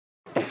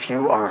If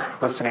you are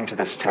listening to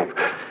this tape,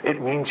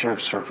 it means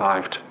you've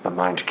survived the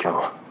mind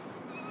kill.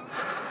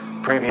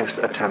 Previous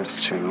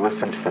attempts to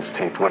listen to this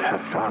tape would have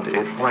found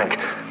it blank,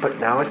 but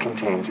now it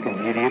contains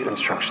immediate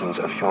instructions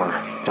of your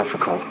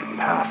difficult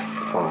path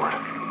forward.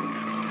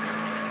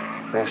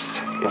 This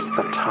is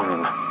the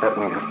time that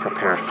we have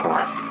prepared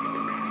for.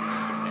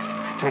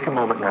 Take a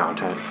moment now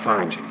to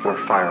find your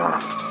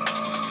firearm.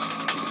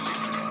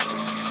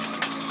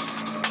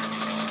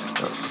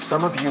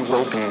 Some of you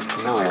will be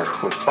familiar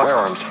with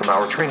firearms from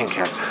our training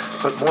camp,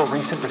 but more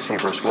recent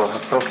receivers will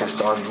have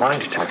focused on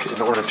mind tech in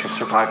order to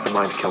survive the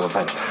mind kill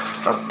event.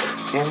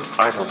 In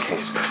either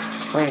case,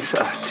 please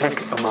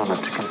take a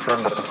moment to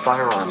confirm that the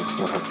firearm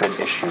you have been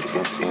issued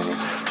is in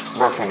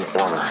working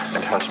order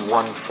and has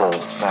one full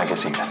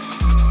magazine.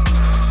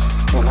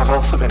 You have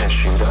also been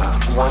issued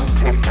one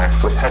tape deck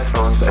with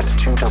headphones and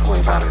 2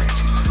 AA batteries.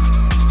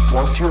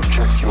 Once you have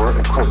checked your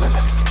equipment,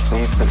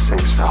 leave the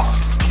safe cell.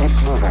 Keep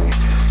moving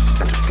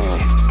and be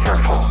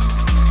careful.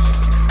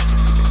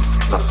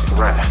 The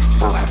threat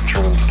will have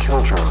trained kill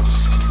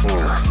drones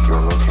near your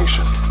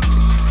location.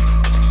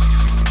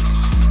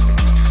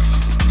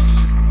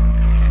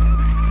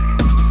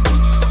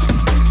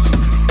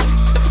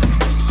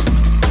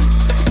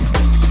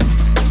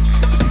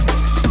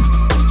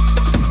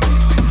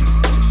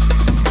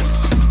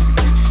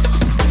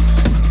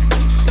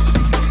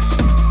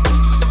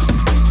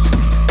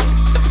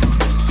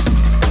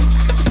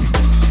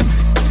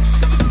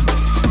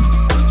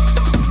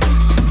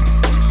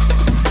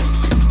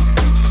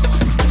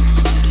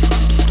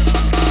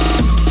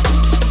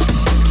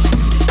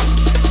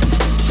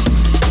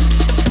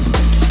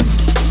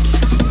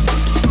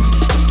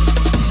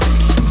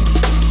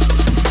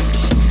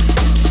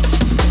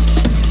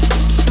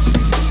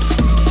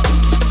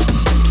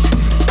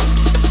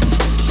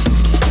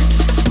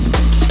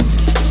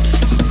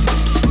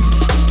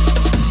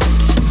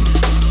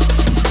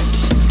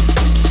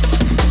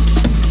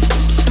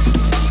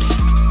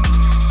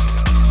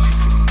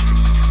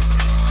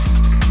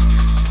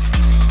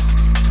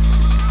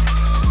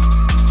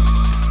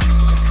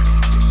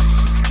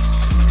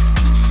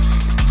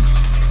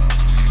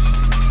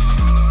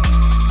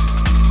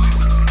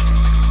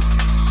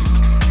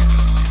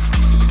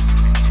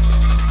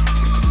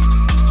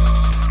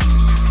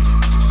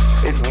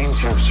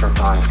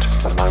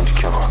 Survived the mind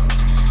kill.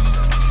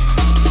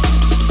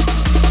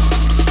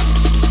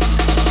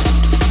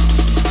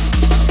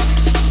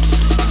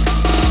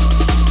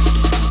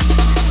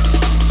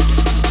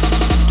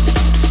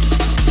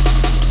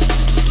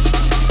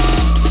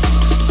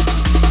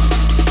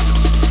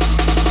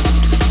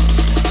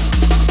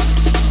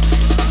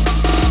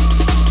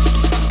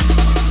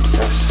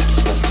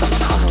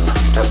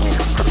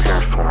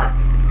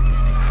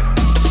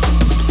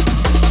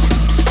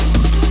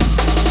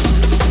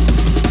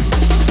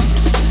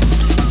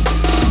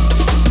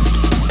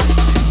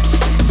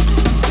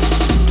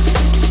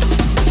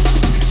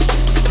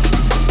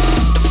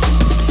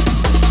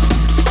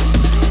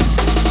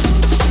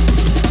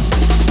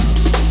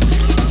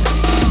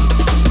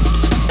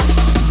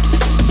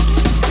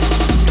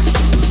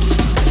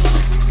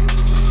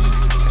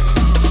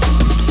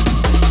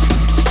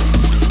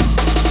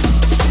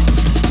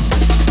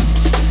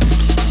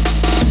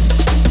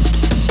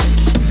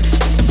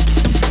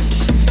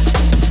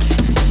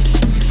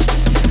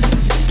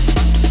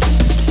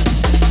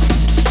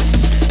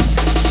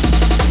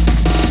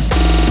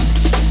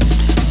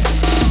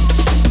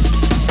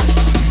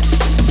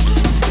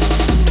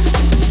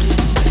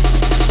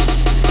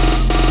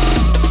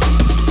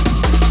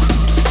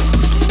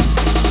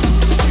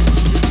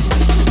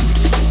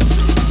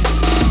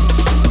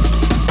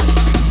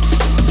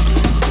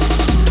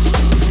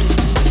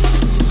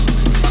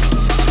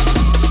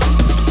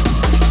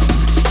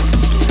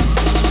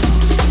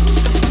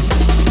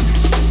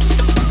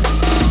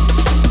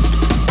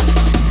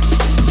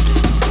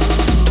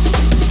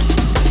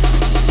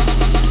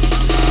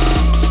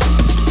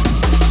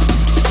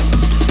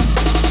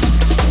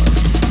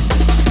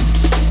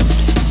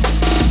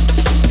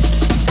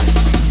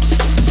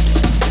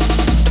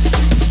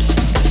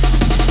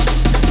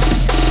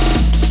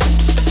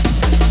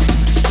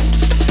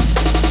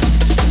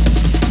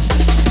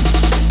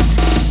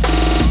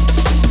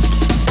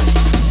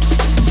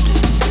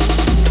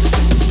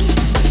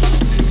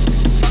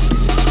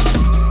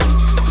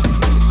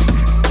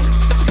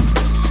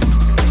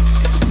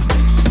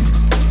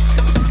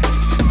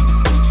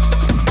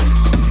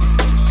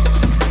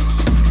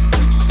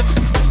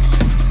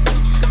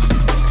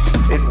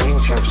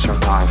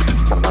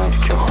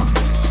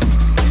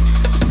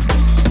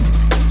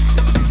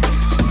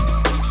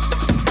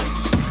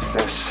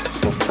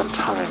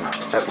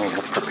 That we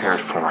have prepared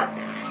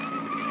for.